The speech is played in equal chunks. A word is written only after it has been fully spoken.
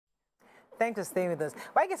thanks for staying with us.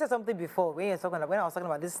 But I guess I said something before when I was talking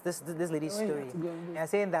about this lady's story, and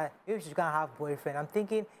saying that maybe she's gonna have boyfriend. I'm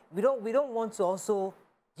thinking we don't want to also.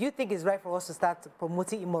 Do you think it's right for us to start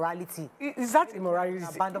promoting immorality? Is that immorality?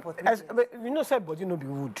 You know, said, but you know, be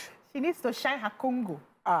wood. She needs to shine her Congo.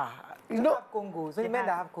 You know, have Congo. So the men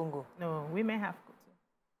that have Congo. No, women have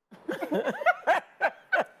Congo.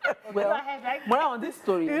 Well, on this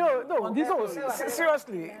story, on this story,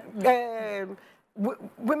 seriously,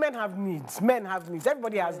 women have needs, men have needs,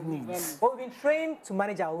 everybody has needs. But we've been trained to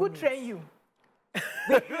manage our own needs. Who trained you?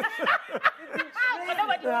 We've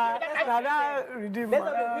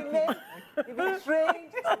been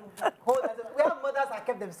trained to hold ourselves. We have mothers that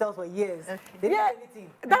kept themselves for years. They didn't do anything.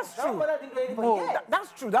 That's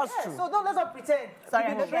true. That's true. So don't let's not pretend.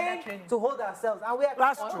 We've been trained to hold ourselves, and we are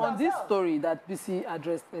on this story that BC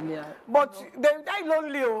addressed earlier. But they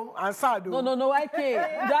lonely and sad. No, I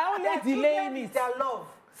can't. They're only delaying it. Their love.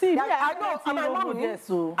 See, I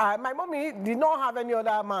know. My mommy did not have any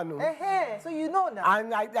other man. So you know now.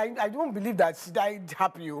 And I don't believe that she died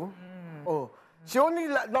happy. Oh. She only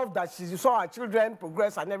loved that she saw her children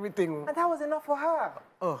progress and everything. And that was enough for her.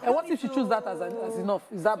 And what if she chose that as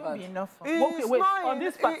enough? Is that bad? Enough for okay, wait. On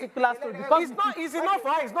this particular story, because it's enough for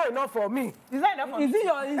her. It's not enough for me. It's not enough for me. Is it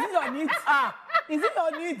your needs? Is it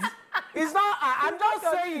your needs? It's not. I'm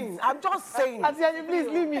just saying. Auntie, please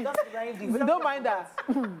leave me. Don't mind that.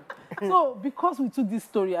 So, because we took this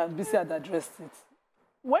story and BC had addressed it,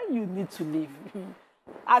 when you need to leave.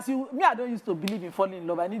 I don't used to believe in falling in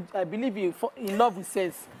love. I believe in love with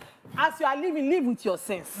sense. As you are living, live with your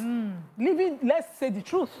sense. Living, let's say the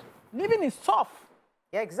truth. Living is tough.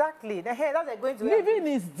 Yeah, exactly. That's like going to living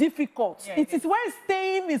is difficult. Yeah, it is when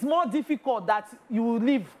staying is more difficult that you will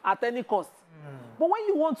live at any cost. But when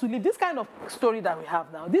you want to live, this kind of story that we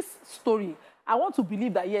have now, this story, I want to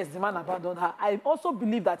believe that yes, the man abandoned her. I also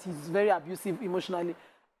believe that he's very abusive emotionally.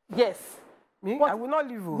 Yes. Me? I will not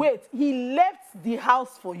leave. Wait, he left the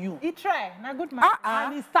house for you. He tried. Now good man.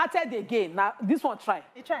 And he started again. Now this one try.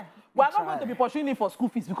 He tried. We are not going to be pursuing him for school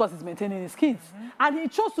fees because he's maintaining his kids. And he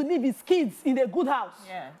chose to leave his kids in a good house.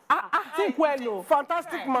 Yeah. Think well,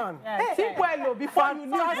 fantastic man. Think well, before you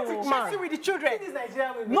leave. Fantastic man. With the children.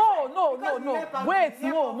 No. Wait,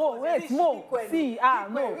 no. See,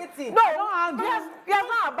 no. He has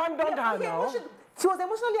not abandoned her now. She was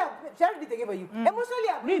emotionally. Shall I read it again for you?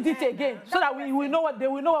 Emotionally. Read it again so that we will know what they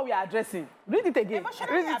will know what we are addressing. Read it again.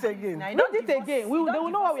 Read it again. They will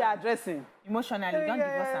know what we are addressing. Emotionally, don't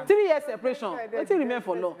divorce them. 3 years separation. What will remain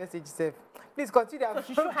for law? Message safe. Please continue.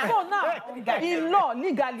 No, now in law,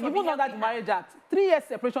 legally, even under the Marriage Act, 3 years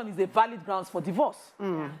separation is a valid grounds for divorce.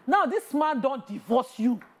 Now this man don't divorce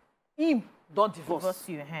you. Him don't divorce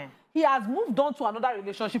you. He has moved on to another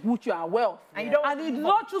relationship which you are well. And he did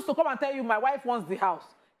not choose to come and tell you, my wife wants the house.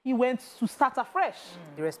 He went to start afresh.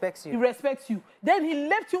 He respects you. He respects you. Then he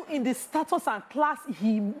left you in the status and class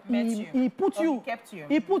he put you. He kept you.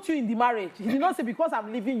 He put you in the marriage. He did not say, because I'm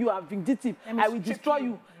leaving you, I'm vindictive, I will destroy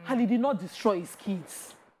you. And he did not destroy his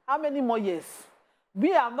kids. How many more years?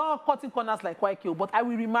 We are not cutting corners like YK, but I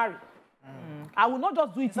will remarry. I will not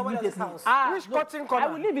just do it immediately. Which cutting corner? I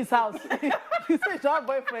will leave his house. You say your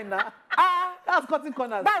husband now. That's cutting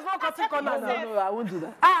corners. That's not cutting corners. No, I won't do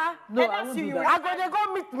that. No, I won't do that. I'm going to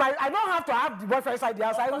go meet my. I don't have to have the boyfriend inside the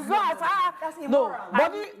house. I will go as That's immoral. No,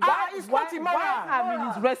 but it's not immoral. While I'm in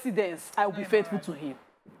his residence, I will be faithful to him.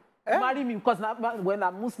 Marry me because when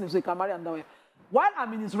I'm Muslim, so he can marry another wife. While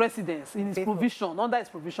I'm in his residence, in his provision, under his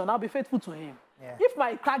provision, I'll be faithful to him. If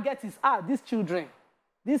my target is these children,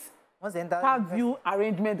 this tag view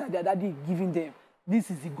arrangement that their daddy is giving them, this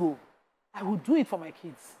is the goal. I will do it for my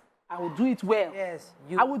kids. I will do it well. Yes,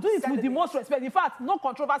 I will do it with the most respect. In fact, no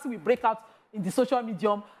controversy will break out in the social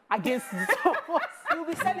medium against this. You will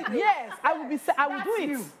be celebrating. Yes, I will do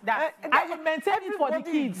it. I will maintain it for the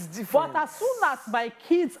kids. But as soon as my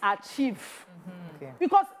kids achieve,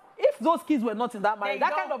 because if those kids were not in that marriage,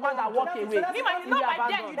 that kind of man that walk away, you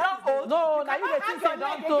don't hold. No, now you the things they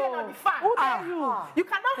don't do. Who tell you? You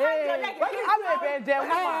cannot hang your leg.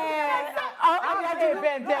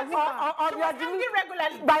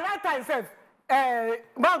 By that time, sir,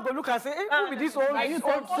 man go look and say, who be this old? Now you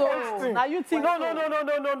think so. Now you think no.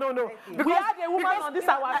 Because we had a woman on this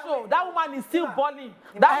our show. That woman is still balling.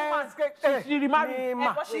 That woman, she remarried.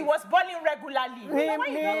 But she was balling regularly. You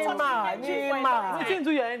didn't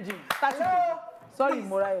do your engine. Sorry,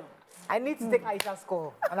 Morayo. I need to take Aisha's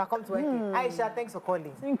call, and I'll come to work. Aisha, thanks for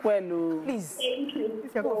calling. Think well, please. Thank you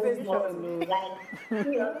so much. Like,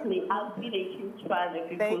 seriously, I've been a huge fan of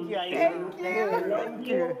people. Thank you, Aisha. Thank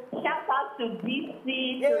you. Shout out to BC,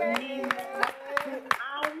 to me,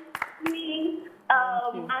 and me.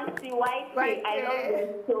 Auntie White, I love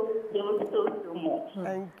you so much.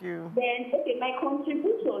 Thank you. Then, okay, my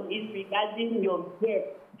contribution is regarding your guest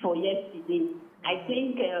for yesterday. I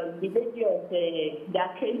think the lady of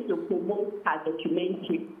that came to promote her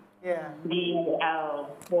documentary. Yeah.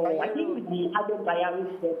 I think the Adult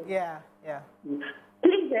Biology. Yeah.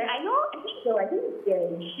 Please, I think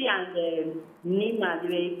she and Nima,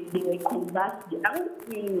 they were conversing. I want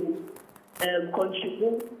to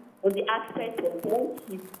contribute on the aspect of what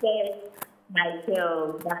she said, like,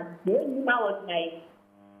 that Nima was like,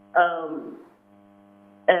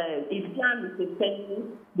 Islam is a feminist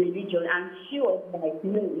religion, and she was like,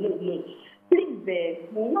 no. Please,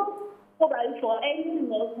 for any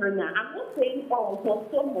Northerner, I'm not saying all, for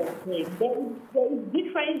some of them, there is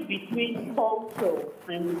difference between culture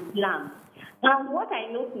and Islam. And what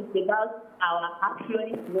I noticed about our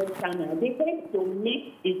affluent Northerner, they tend to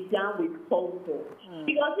mix Islam with culture.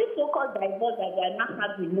 Because this so-called divorce that they are not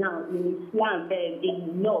having now in Islam,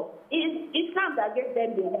 in North, is Islam that gets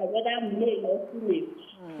them the right, whether male or female,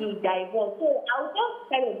 to divorce. So I'll just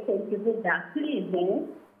kind of contribute that, please,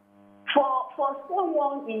 for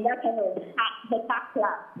someone in that kind of upper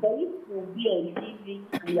class, for you to be on TV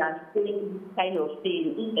and you are saying this kind of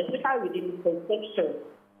thing, especially with the perception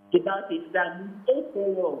about Islam, it's so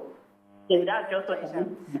wrong. So that's just what I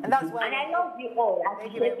mean. And that's why. And I love you all. I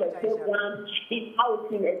appreciate your program. It's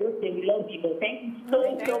outing. I don't say we love you, but thank you so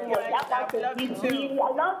much. I love you too. I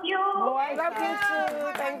love you. Oh, I love you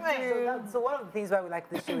too. Thank you. So one of the things why we like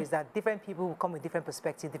this show is that different people come with different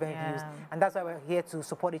perspectives, different views, and that's why we're here to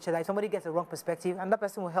support each other. If somebody gets a wrong perspective, and that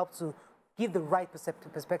person will help to give the right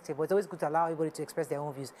perspective, but it's always good to allow everybody to express their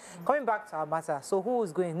own views. Coming back to our matter, so who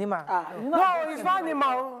is going? Nima? No, it's not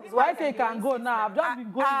Nima. Why they can go now? I've just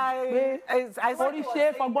been going. I Sorry,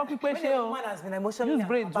 share from what people share. Woman has been emotionally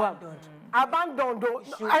abandoned. Abandoned, though.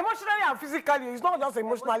 Emotionally and physically, it's not just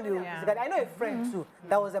emotionally. I know a friend too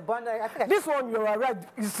that was abandoned. I think This one, you're right,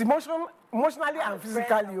 it's emotionally and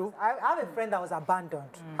physically. I have a friend that was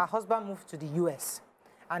abandoned. Her husband moved to the US.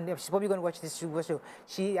 And she's probably going to watch this show.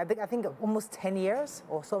 I think almost 10 years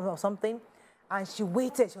or something. And she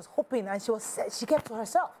waited, she was hoping, and she kept to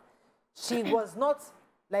herself. She was not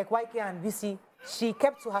like YK and VC. She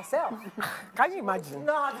kept to herself. Can you imagine?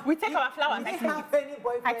 No, we take our flowers. We didn't have any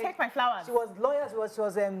boyfriend. I take my flowers. She was loyal, she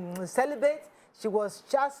was celibate, she was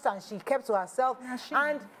just, and she kept to herself.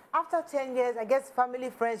 And after 10 years, I guess family,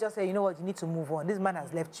 friends just say, you know what, you need to move on. This man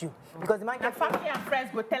has left you. Because the man and family and friends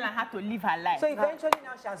go tell her how to live her life. So eventually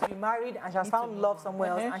now she has remarried and she has found love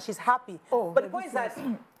somewhere else and she's happy. But the point is that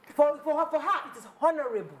for her, it is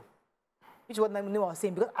honorable. Which is what Nima was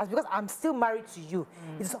saying. Because I'm still married to you,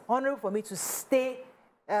 it is honorable for me to stay,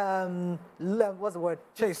 what's the word?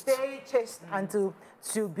 Chaste. To stay chaste and to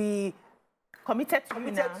be committed to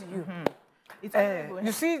you. It's honorable.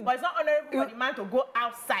 You see, but it's not honorable for the man to go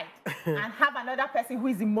outside and have another person who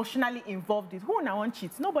is emotionally involved with. Who now won't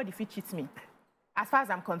cheat? Nobody fit cheat me, as far as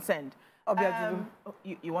I'm concerned.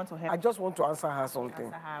 You want to help? I just want to answer her something.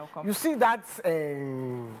 Answer her, you see that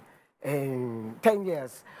 10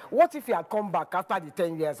 years. What if he had come back after the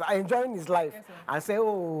 10 years, enjoying his life, and say,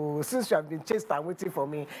 oh, since you have been chased and waiting for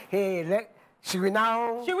me, hey, she will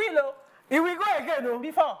now... She will, He will go again, no?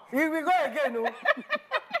 Before? He will go again, no?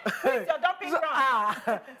 Your dumping ground.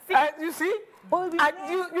 You see?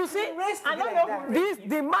 You see? I don't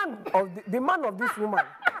know the man of this woman.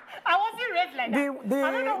 I wasn't raised like that.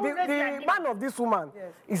 The man of this woman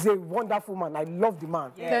is a wonderful man. I love the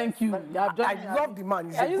man. Yes. Thank you. I love the man.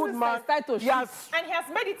 He's a good man. Yes. And he has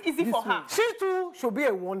made it easy for her. She too should be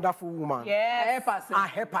a wonderful woman. Yes.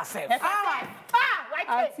 Help herself.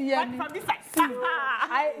 From this side.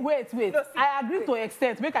 Wait. No, I agree to an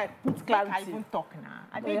extent. Make I put clarity. I even talk now.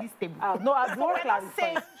 I need this table. No, I don't When I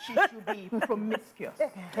say she should be promiscuous.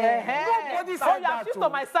 Nobody said that. Shift to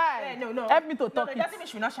my side. No. Help me to talk. No, it doesn't mean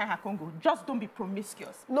she will not shine her Congo. Just don't be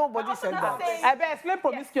promiscuous. Nobody said that. I better explain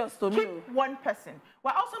promiscuous to me. Keep one person.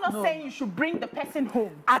 We're also not saying you should bring the person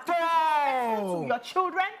home. At To all. your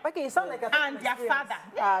children Okay, you sound like a and their father.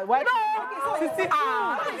 Why?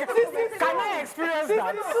 Can I experience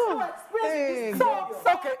that?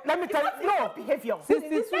 Okay, let me tell you. No. Behavior.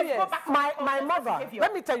 62 years. My mother.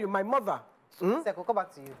 Let me tell you, my mother. We'll come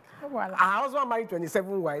back to you. Her husband married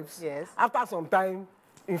 27 wives. Yes. After some time,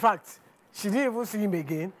 in fact, she didn't even see him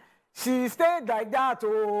again. She stayed like that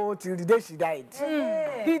till the day she died.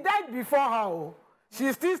 He died before her.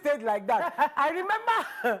 She still stayed like that. I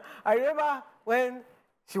remember when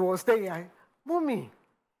she was staying, Mommy,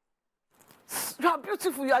 you are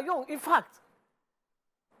beautiful, you are young. In fact,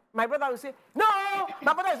 my brother will say, no,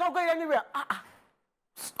 my brother is not going anywhere.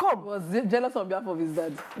 Come. Was jealous on behalf of his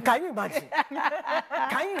dad. Can you imagine?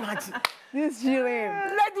 Can you imagine? This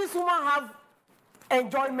children. Let this woman have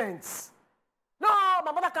enjoyments. No,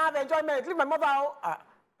 my mother can't have enjoyment. Leave my mother out.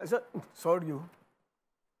 I said, sorry, you.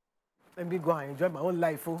 Let me go and enjoy my own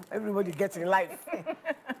life. Oh. Everybody gets in life.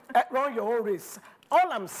 Run your own race.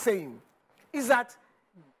 All I'm saying is that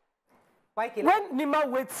when Nima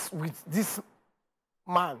waits with this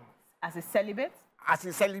man As a celibate? as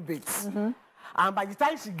he celebrates, and by the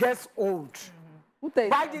time she gets old,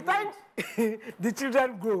 by the time the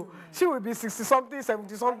children grow, she will be 60-something,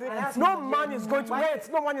 70-something. No man is going to wait.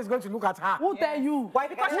 No one is going to look at her. Who tell you? Why?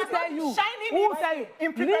 Because Who tell you? shining Who tell you?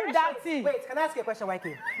 in Leave that thing. Wait, can I ask you a question, YK?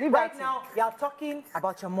 Leave Right that now, you are talking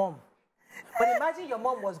about your mom. But imagine your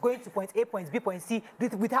mom was going to point A, point B, point C,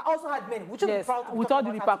 with her also had men. Would you be Yes, proud to with talk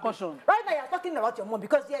all the about her today? repercussion. Right now, you're talking about your mom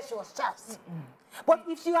because, yes, she was chaste. But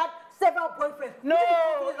if she had several boyfriends, No,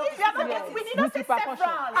 if you are not getting, we did not With say repercussion.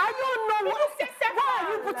 several. I don't know We what. didn't say several. Why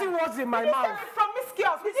are you putting words in my We didn't mouth? say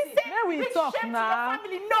promiscuous. We didn't say May we bring talk shame now? to your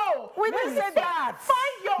family. No. We didn't say that.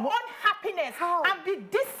 Find your own happiness and be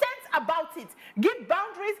decent about it. Give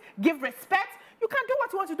boundaries, give respect. You can do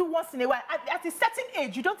what you want to do once in a while. At a certain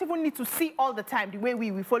age, you don't even need to see all the time the way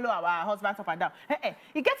we follow our husbands up and down.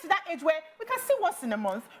 You get to that age where we can see once in a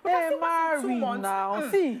month. We can see once in 2 months. Now.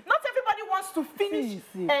 See. Not everybody wants to finish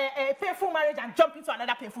See. a painful marriage and jump into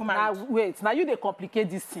another painful marriage. Now, wait. Now you they complicate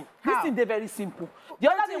this thing. This How? thing they very simple. The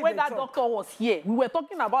other day till when they that talk? doctor was here, we were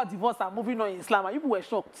talking about divorce and moving on in Islam, and people were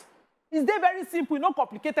shocked. It's they very simple, not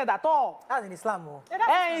complicated at all. That's in Islam. Oh.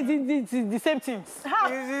 It's the same things.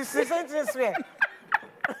 It's the same thing here.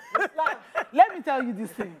 Let me tell you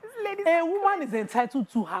this thing. A woman is entitled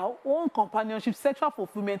to her own companionship, sexual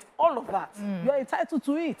fulfillment, all of that. You are entitled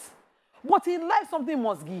to it. But in life, something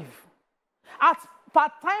must give. At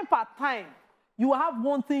part time, you have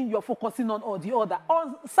one thing you're focusing on or the other.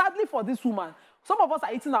 Sadly for this woman, some of us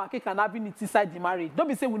are eating our cake and having it inside the marriage. Don't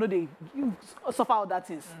be saying we know they suffer other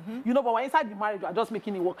things. You know, but when inside the marriage, we are just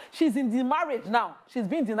making it work. She's in the marriage now. She's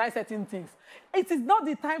being denied certain things. It is not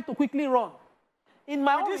the time to quickly run. In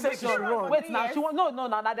my own say she vision, run? wait now. She wants no.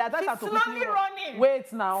 Now the advice She's to quickly slowly run. running.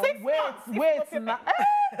 Wait now. 6 months, if Wait you now.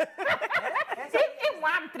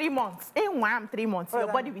 In 1 3 months, your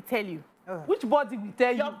body will tell you. Which body will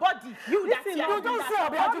tell you? Your body, you that Listen, you you are don't that say you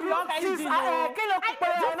about are the not oxygen, oxygen, oh.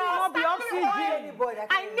 not be oxygen.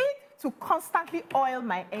 I need to constantly oil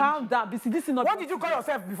my engine. Calm down, BC. This is not. What did you call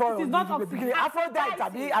yourself before? It is not in the beginning?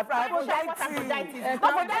 Aphrodite.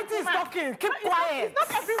 Aphrodite is talking. Keep quiet. It's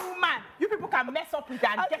not every woman. You people can mess up with it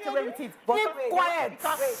and get away with it. Keep quiet. I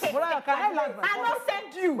not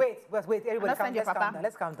send you. Wait, everybody, Let's send your calm papa. down.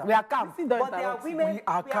 Let's calm down. We are calm. But there are women, We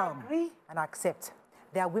are calm. agree and accept.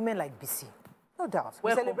 There are women like BC. No doubt. We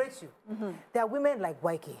Welcome. celebrate you. There are women like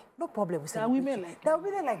YK. No problem. We There are celebrate women you. like There are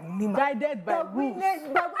women like Nima. Guided by There are rules.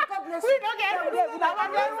 women- God bless We you. don't get There are it. women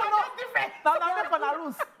like- There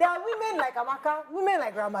There are women like Amaka, women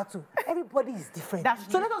like Ramatu. Everybody is different. That's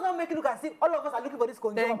So true. let us not make it look as if all of us are looking for this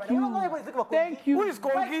conjo. Thank Not you. everybody is looking for conjo. Thank you. Who is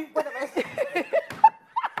Kongi?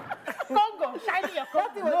 Congo, shiny your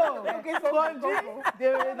Congo. No. Okay, so Konji,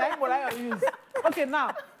 the name what I use. Okay,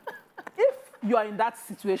 now, if you are in that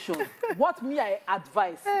situation, what me I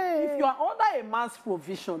advise, if you are under a man's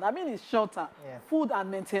provision, I mean his shelter, food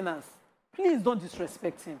and maintenance, please don't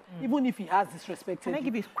disrespect him, even if he has disrespected Can I you.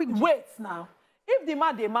 give you a quick Wait now. If the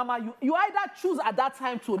man, the mama, you either choose at that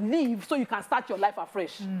time to leave so you can start your life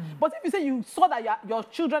afresh. But if you say you saw that your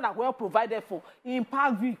children are well provided for, in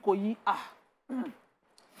Parkview, Ikoyi,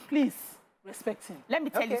 please respect him. Let me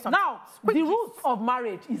tell you something. Now, the rules of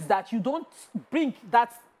marriage is that you don't bring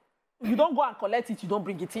that, you don't go and collect it, you don't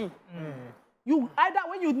bring it in. You either,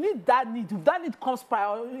 when you need that need, if that need comes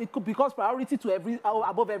becomes priority to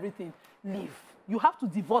above everything, leave. You have to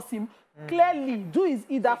divorce him clearly. Do his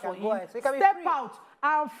either for can go him. ahead. So he can be Step free. out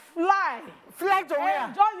and fly. Fly to where?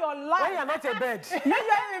 Enjoy your life. When you're not a bird. No.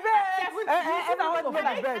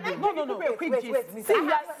 Wait. See,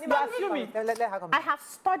 you are assuming. Let her come. I have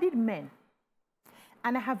studied men,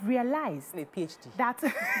 and I have realized A PhD. that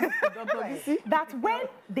when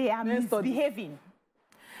they are Men study. misbehaving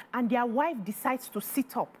and their wife decides to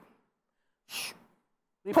sit up,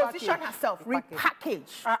 position herself, repackage,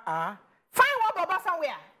 find one baba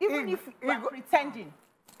somewhere, even if you are pretending.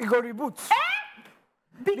 He go reboot.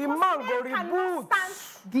 Because man men go cannot reboot.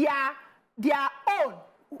 stand their own,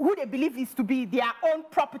 who they believe is to be their own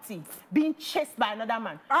property, being chased by another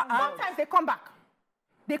man. Sometimes they come back.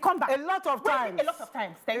 They come back. A lot of times. A lot of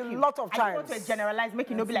times. Thank you. A lot of I don't want times. to generalize, make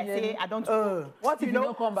it no be like say I don't know. What if you know?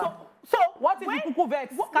 don't come back? So So what if the cuckoo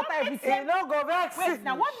vex? Scatter everything. No go vex. Wait,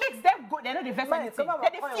 now what makes them go? They're not the vex anything.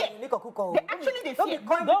 They're the fear. They actually they fear.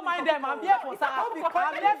 Don't mind them. I'm here for sanity.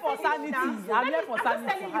 I'm here for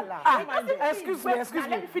sanity. Excuse me.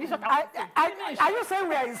 Let me finish what Are you saying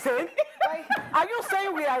we are insane? Are you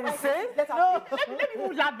saying we are insane? No. Let me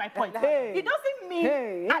even land my point. Hey. It doesn't mean,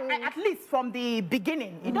 at least from the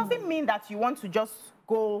beginning, it doesn't mean that you want to just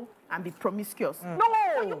go and be promiscuous. No,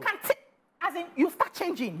 you can as in, you start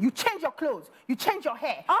changing. You change your clothes. You change your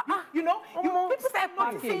hair. You know, people start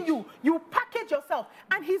noticing you. You package yourself.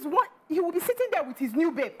 And he will be sitting there with his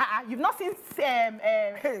new babe. You've not seen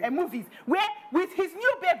movies where with his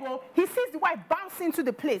new babe, he sees the wife bounce into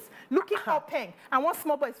the place, looking all peng, and one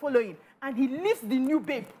small boy is following. And he leaves the new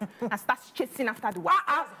babe and starts chasing after the wife.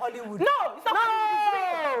 That's Hollywood. No, it's not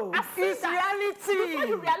Hollywood. It's reality. Before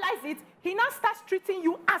you realize it, he now starts treating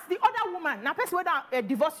you as the other woman. Now, person whether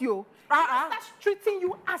divorce you, he starts treating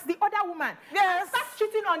you as the other woman. Yes. And starts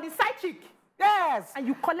cheating on the side chick. Yes. And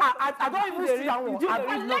you collect. I don't even see that one. We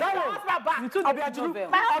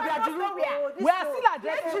are still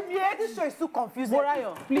addressing. This show is too confusing.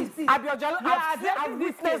 Morayo, please. I've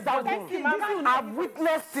witnessed that one. I've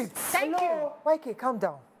witnessed it. Thank you. YK, calm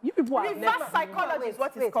down. You people are Reverse psychology is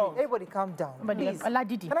what it's called. Everybody calm down. Please.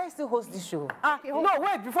 Oladidi. Can I still host this show? No,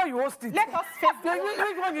 wait, before you host it. Let us face The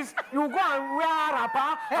next one is you go and wear a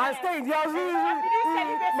wrapper and stay in the house.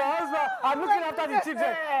 My husband, I'm looking after the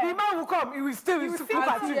children. The man will come, he will still cook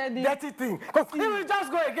at you, dirty thing. He will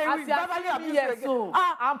just go again. I'm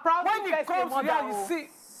proud to when it comes to that, you see.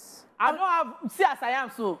 I don't have, see as I am,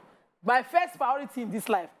 so my first priority in this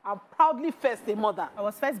life, I'm proudly first a mother. I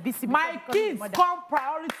was first busy. My kids come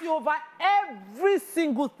priority over every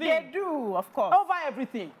single thing. They do, of course. Over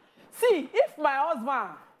everything. See, if my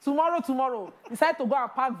husband, tomorrow, decide to go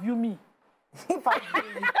and park view me,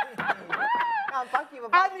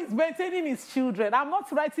 and he's maintaining his children, I'm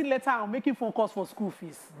not writing letter and making phone calls for school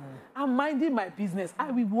fees. I'm minding my business. I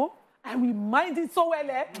will go, I will mind it so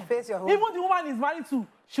well. Face your home. Even the woman is married to,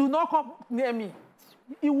 she will not come near me.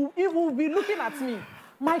 He will be looking at me.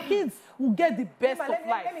 My kids will get the best of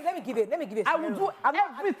life. Let me give you a scenario. I will do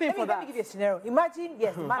everything for that. Let me give you a scenario. Imagine,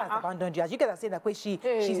 yes, the man has abandoned you. As you guys are saying that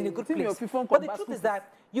she's in a good place. But the truth is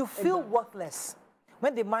that you feel worthless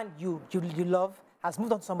when the man you love has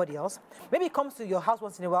moved on to somebody else. Maybe he comes to your house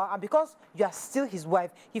once in a while, and because you are still his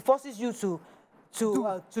wife, he forces you to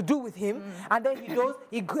do with him, and then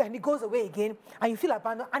he goes away again, and you feel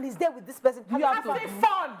abandoned, and he's there with this person. You have Having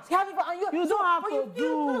fun. You don't have to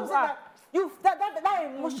do that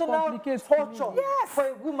emotional torture for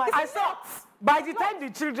a woman. I saw. By the time the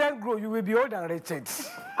children grow, you will be old and wretched.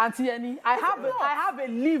 Auntie Annie, I have a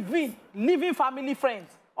living family friend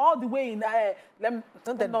all the way in.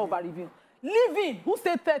 Don't know about living. Living, who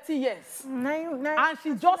stayed 30 years, and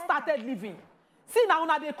she just started living. See now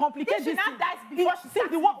they complicate this.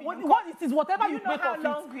 What it is, whatever you make of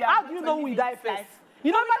it. How do you know we die first?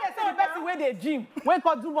 You know, they say the person where they gym, when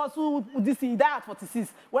God do muscle, this he die at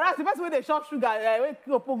 46. Whereas the person where they shop sugar,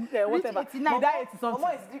 whatever, he die 80 something.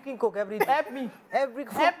 Mama is drinking coke every day. Help me. Help me.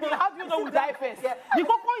 How do you know we die first? The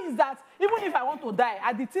cocoa is that even if I want to die,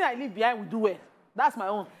 at the thing I leave behind will do well. That's my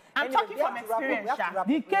own. I'm talking from experience.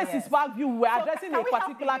 The case is Parkview. We're addressing a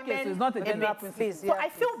particular case. It's not a general principle. So I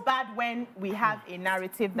feel bad when we have a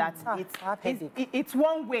narrative that it's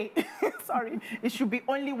one way. Sorry, it should be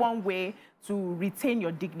only one way to retain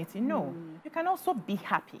your dignity. No, you can also be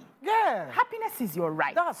happy. Yeah. Happiness is your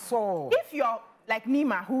right. That's all. If you're like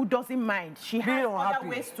Nima, who doesn't mind, she has other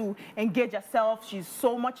ways to engage herself. She's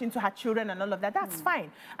so much into her children and all of that. That's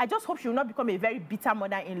fine. I just hope she will not become a very bitter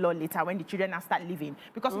mother-in-law later when the children now start living.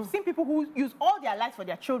 Because we've seen people who use all their lives for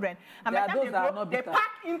their children, and by the time they grow, they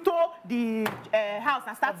pack into the house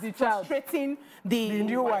and start frustrating the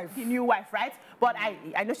new wife, right? But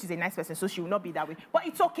I know she's a nice person, so she will not be that way. But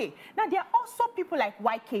it's okay. Now, there are also people like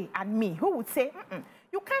YK and me who would say,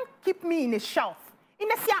 you can't keep me in a shelf. You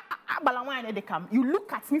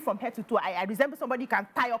look at me from head to toe. I resemble somebody you can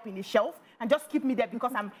tie up in a shelf and just keep me there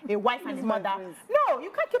because I'm a wife and a mother. No, you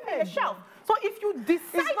can't keep me in a shelf. So if you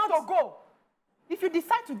decide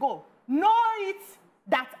to go, know it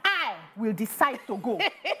that I will decide to go.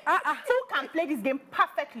 Two can play this game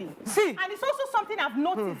perfectly. See. And it's also something I've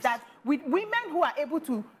noticed that with women who are able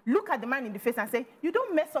to look at the man in the face and say, you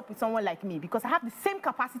don't mess up with someone like me because I have the same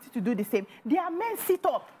capacity to do the same. Their men sit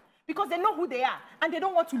up. Because they know who they are and they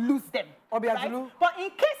don't want to lose them. Right? But in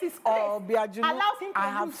case it's clear, allows him to lose you. I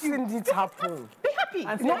have seen it happen. Be happy.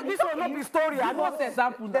 And no, this will not be story. I know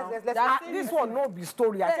example now. This will not be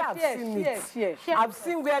story. I have seen it. I've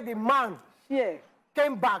seen where the man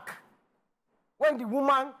came back when the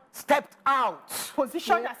woman stepped out.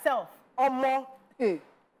 Position herself. Omo. Hey.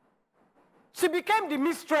 She became the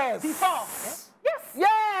mistress. Before. Yes.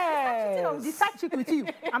 Yes. On the side chick with you.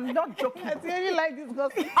 I'm not joking. I really like this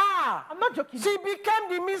gossip. I'm not joking. She became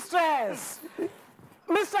the mistress.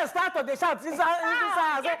 Mistress started the shout. They're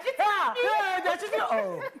cheating.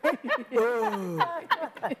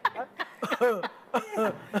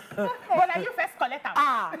 But are you first collector?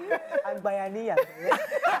 And Bayaniya.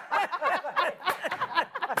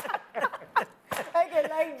 Okay,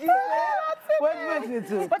 like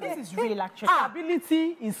Jesus. But this is real, actually.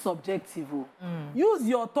 Ability is subjective. Use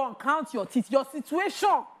your tongue, count your teeth. Your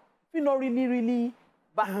situation, you know, really,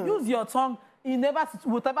 but use your tongue in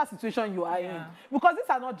whatever situation you are in. Because these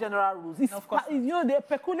are not general rules. It's, of course. You know, they're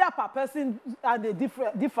peculiar per person and they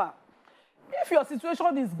differ. If your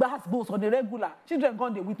situation is bad, both on the regular, children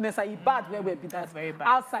gone the witness are bad where we be That's very bad.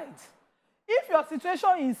 outside. If your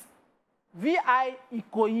situation is VI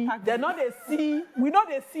Ikoyi, they know they see, we know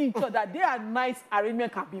they see each other. Day and night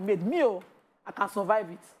arrangement can be made. Me, I can survive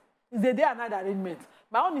it. It's a day and night arrangement.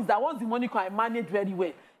 My own is that once the money can I manage very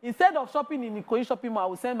well. Instead of shopping in Ikoyi shopping mall, I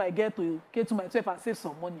will send my girl to K2 myself and save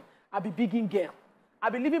some money. I'll be bigging girl. I'll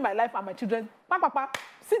be living my life and my children.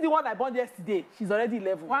 See the one I born yesterday. She's already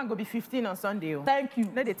 11. One go be 15 on Sunday. Thank you.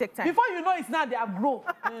 Let they take time. Before you know it's now, they have grown.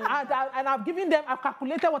 And I've given them, I've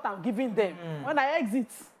calculated what I'm giving them. When I exit,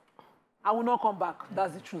 I will not come back.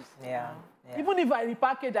 That's the truth. Yeah. Even if I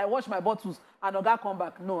repackage, I wash my bottles, and Oga come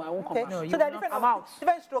back. No, I won't come back. No, So there are I'm out.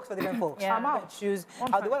 different strokes for different folks. I'm out. Choose.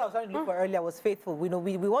 The one I was trying to look for earlier was faithful. We know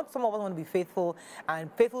we want, some of us want to be faithful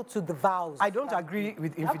and faithful to the vows. I don't agree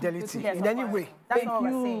with infidelity Yes, in any way. That's not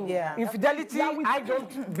what we're saying. Yeah. Infidelity, I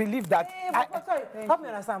don't believe that. Sorry, help me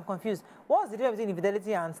understand. I'm confused. What was the difference between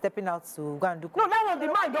infidelity and stepping out to go and do? No, that one, the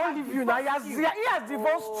man don't leave you now. He has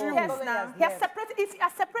divorced you. Yes, now. He has separated. He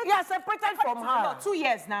has separated from her. No, 2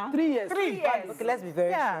 years now. 3 years. 3 years. Okay, let's be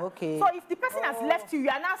very sure. Okay. So if the person has left you, you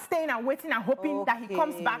are now staying and waiting and hoping that he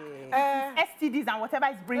comes back, STDs and whatever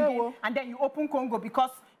he's bringing, and then you open Congo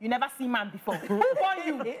because you never see man before. Who born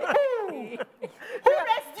you? Who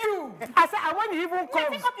raised you? I said, and when he even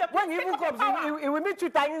comes, he will meet you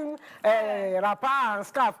tying wrapper and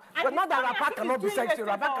scarf. But not that wrapper cannot be sexy.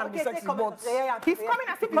 Wrapper can be sexy, but He's coming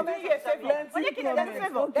as if he's doing you a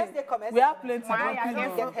favor. We have plenty.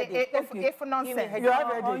 If nonsense. you have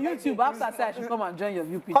On headache. YouTube, after I say I should come and join your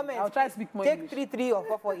VP. Comment. I'll try to speak more Take English. 3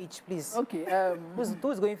 or 4 each, please. Okay.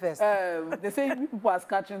 Who's going first? They say people are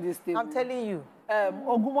scratching this table. I'm telling you.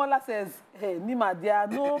 Ogumola says, hey, Nima, there are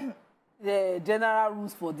no general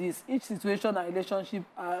rules for this. Each situation and relationship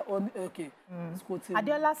are on. Okay.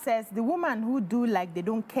 Adiola says the women who do like they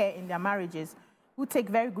don't care in their marriages, who take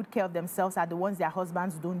very good care of themselves, are the ones their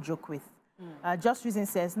husbands don't joke with. Just Reason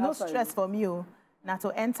says, no stress for me. Now to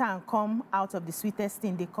enter and come out of the sweetest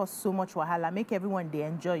thing, they cause so much wahala. Make everyone they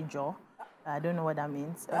enjoy joy. I don't know what that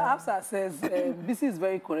means. Afsa says, this is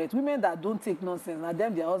very correct. Women that don't take nonsense, now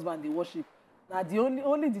them, their husband, they worship. Now the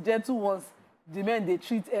only the gentle ones, the men they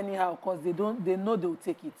treat anyhow because they know they'll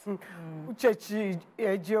take it. Uchechi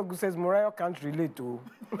Ejiogu says Morayo can't relate to.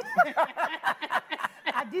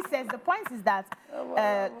 Adi says the point is that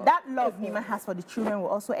that love Nima has for the children will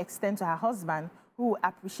also extend to her husband, who will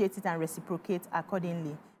appreciate it and reciprocate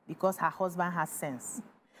accordingly because her husband has sense.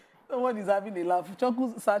 Someone is having a laugh. Sir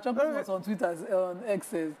Chokus was on Twitter, on X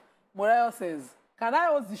says, Morayo says, can I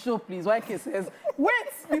host the show, please? YK says, wait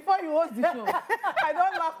before you host the show. I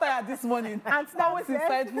don't laugh tired this morning. And it's always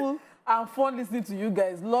insightful and fun listening to you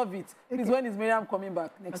guys. Love it. Please, when is Miriam coming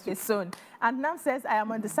back next week? Soon. And Nam says, I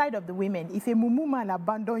am on the side of the women. If a mumu man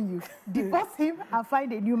abandon you, divorce him and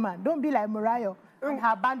find a new man. Don't be like Morayo and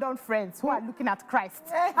her abandoned friends who are looking at Christ.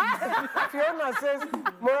 Fiona says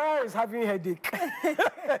Morayo is having headache.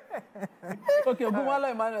 Okay,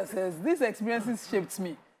 Ogumwalo Emmanuel says, these experiences shaped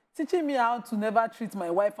me, teaching me how to never treat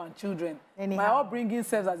my wife and children. My upbringing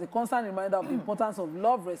serves as a constant reminder of the importance of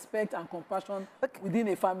love, respect, and compassion within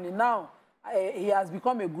a family. Now, he has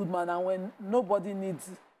become a good man, and when nobody needs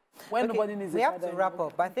nobody needs we have to wrap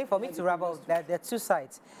up. But I think for me to wrap up, there are 2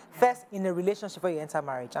 sides. First, in a relationship where you enter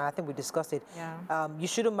marriage, and I think we discussed it, you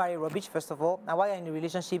shouldn't marry rubbish, first of all. And while you're in a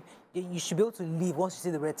relationship, you should be able to leave once you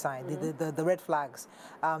see the red sign, the red flags.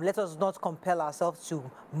 Let us not compel ourselves to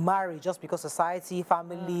marry just because society,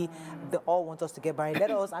 family, they all want us to get married.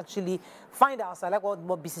 Let us actually find ourselves, like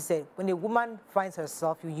what BC said. When a woman finds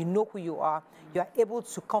herself, you know who you are able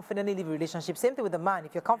to confidently live a relationship. Same thing with the man.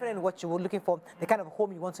 If you're confident in what you're looking for, the kind of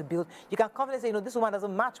home you want to build, you can confidently say, you know, this woman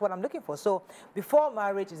doesn't match what I'm looking for. So before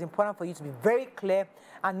marriage, it's important for you to be very clear,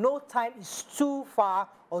 and no time is too far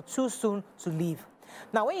or too soon to leave.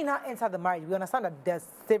 Now, when you now enter the marriage, we understand that there's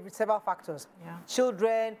several factors. Yeah.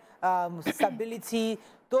 Children, stability,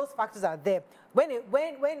 those factors are there. When you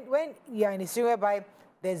are in a situation whereby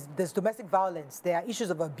there's domestic violence, there are issues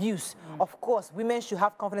of abuse, of course, women should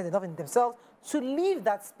have confidence enough in themselves to leave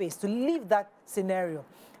that space, to leave that scenario.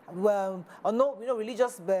 Well, no,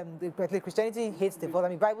 religious Christianity hates divorce. I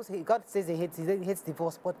mean, Bible says, God says he hates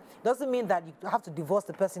divorce, but it doesn't mean that you have to divorce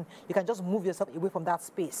the person. You can just move yourself away from that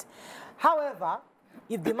space. However,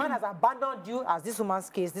 if the man has abandoned you, as this woman's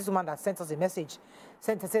case, this woman that sent us a message,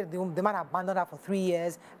 said the man abandoned her for 3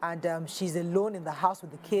 years, and she's alone in the house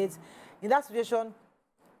with the kids. In that situation,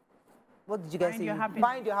 what did you guys say?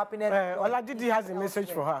 Find your happiness. Oladidi has a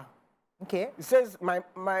message for her. Okay. It says, my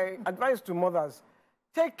advice to mothers,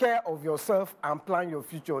 take care of yourself and plan your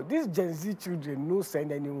future. These Gen Z children no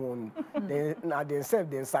send anyone. They themselves,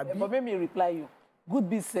 they sabi. Yeah, but let me reply you. Good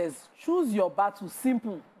Beat says, choose your battle,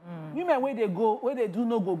 simple. Women, where they do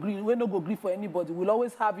no go green, where no go green for anybody, will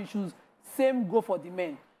always have issues. Same go for the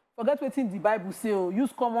men. Forget what in the Bible say,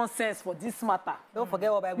 use common sense for this matter. Don't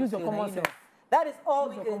forget what Bible says. Use your common sense. That is all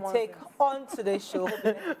we can take on today's show.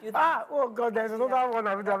 Oh God, there's another one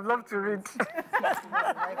I would have loved to read.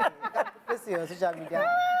 Let's see on social media.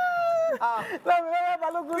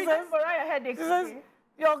 She says,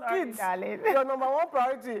 your kids, your number one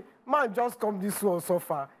priority, man, just come this one so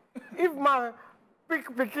far. If man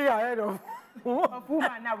picking ahead of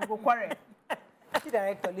woman, now we go quarrel.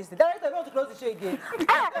 Director, listen. Director, we want to close the show again.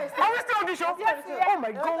 Are we still on the show? Yes. Oh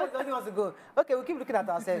my God. Nobody wants to go. Okay, we'll keep looking at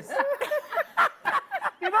ourselves.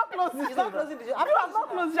 You're not closing the show. She's not closing the show. I'm not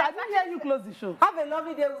closing the show. I didn't hear you close the show. Have a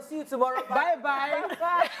lovely day. We'll see you tomorrow. Bye-bye.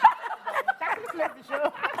 Close the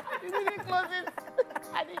show. You didn't close it.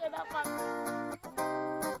 I didn't hear that part.